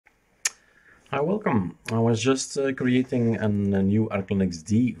Hi, welcome. I was just creating a new ArcoLinux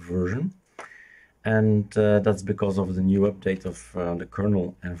D version, and that's because of the new update of the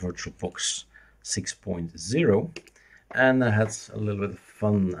kernel and VirtualBox 6.0. And I had a little bit of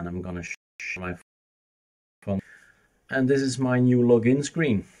fun, and I'm gonna show my fun. And this is my new login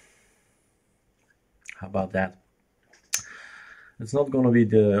screen. How about that? It's not gonna be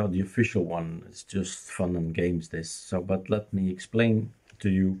the official one. It's just fun and games. But let me explain to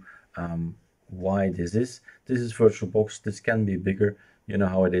you. Why this is. This is VirtualBox. This can be bigger. You know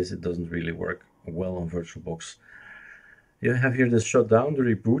how it is. It doesn't really work well on VirtualBox. You have here the shutdown, the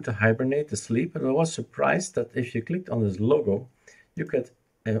reboot, the hibernate, the sleep. And I was surprised that if you clicked on this logo, you could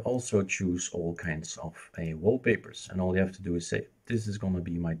also choose all kinds of wallpapers. And all you have to do is say, this is going to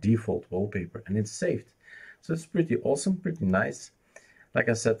be my default wallpaper, and it's saved. So it's pretty awesome, pretty nice. Like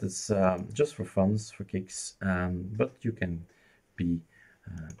I said, it's just for funs, for kicks, but you can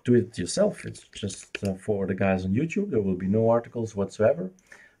do it yourself. It's just for the guys on YouTube. There will be no articles whatsoever.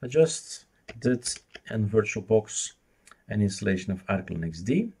 I just did in VirtualBox an installation of ArcoLinux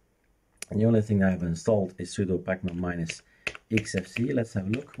D, and the only thing I have installed is sudo pacman -xfc. Let's have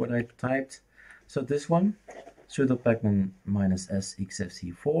a look what I typed. So this one, sudo pacman -s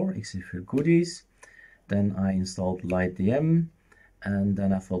xfc4, xfc goodies. Then I installed lightdm, and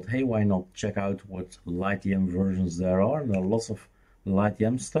then I thought, hey, why not check out what lightdm versions there are. There are lots of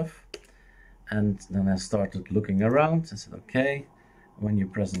lightdm stuff, and then I started looking around. I said, okay, when you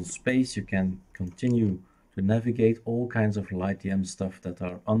press on space, you can continue to navigate all kinds of lightdm stuff that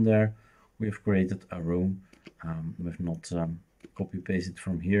are on there. We've created our own. We've not copy pasted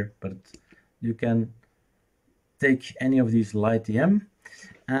from here, but you can take any of these lightdm,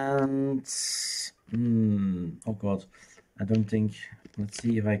 and oh god, I don't think, let's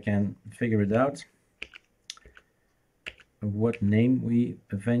see if I can figure it out what name we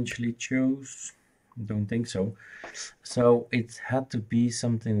eventually chose. Don't think so. So it had to be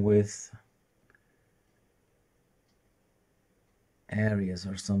something with areas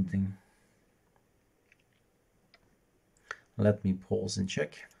or something. Let me pause and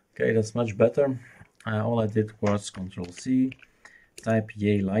check. Okay, that's much better. All I did was Control-C, type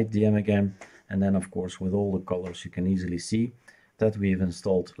yay lightdm again, and then of course with all the colors you can easily see that we've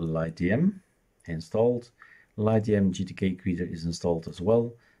installed lightdm, installed. lightdm GTK creator is installed as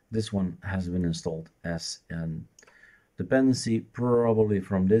well. This one has been installed as a dependency, probably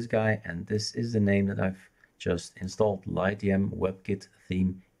from this guy, and this is the name that I've just installed,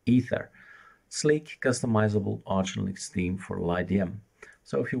 lightdm-webkit-theme-aether. Sleek, customizable ArcoLinux theme for lightdm.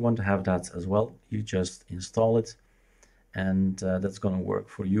 So if you want to have that as well, you just install it, and that's going to work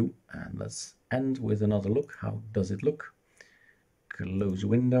for you. And let's end with another look. How does it look? Close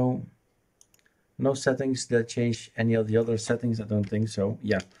window. No settings that change any of the other settings, I don't think so.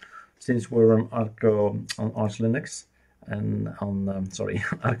 Yeah, since we're on ArcoLinux and on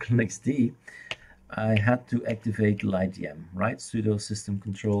ArcoLinux D, I had to activate lightdm, right? Sudo system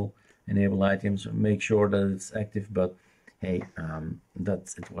control enable lightdm, so make sure that it's active. But hey,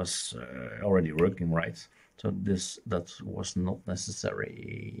 that it was already working, right? So that was not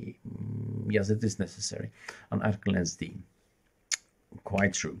necessary. Yes, it is necessary on ArcoLinux D.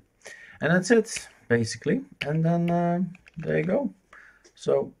 Quite true. And that's it, basically. And then there you go.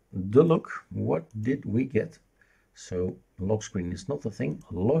 So the look, what did we get? So lock screen is not the thing.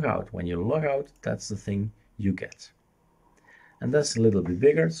 Log out. When you log out, that's the thing you get. And that's a little bit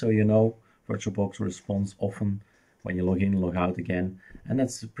bigger, so you know VirtualBox responds often when you log in, log out again. And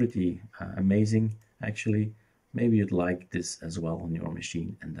that's pretty amazing, actually. Maybe you'd like this as well on your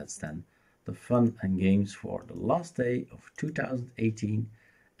machine. And that's then the fun and games for the last day of 2018.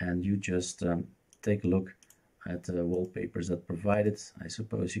 And you just take a look at the wallpapers that provided. I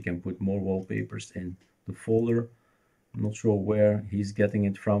suppose you can put more wallpapers in the folder. I'm not sure where he's getting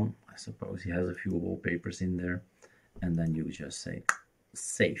it from. I suppose he has a few wallpapers in there. And then you just say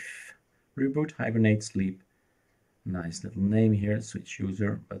save. Reboot, hibernate, sleep. Nice little name here, switch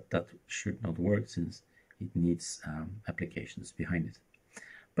user, but that should not work since it needs applications behind it.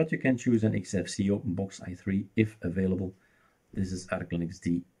 But you can choose an XFCE OpenBox i3 if available. This is ArcoLinux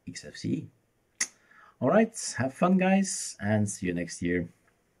D XFCE. Alright, have fun guys, and see you next year.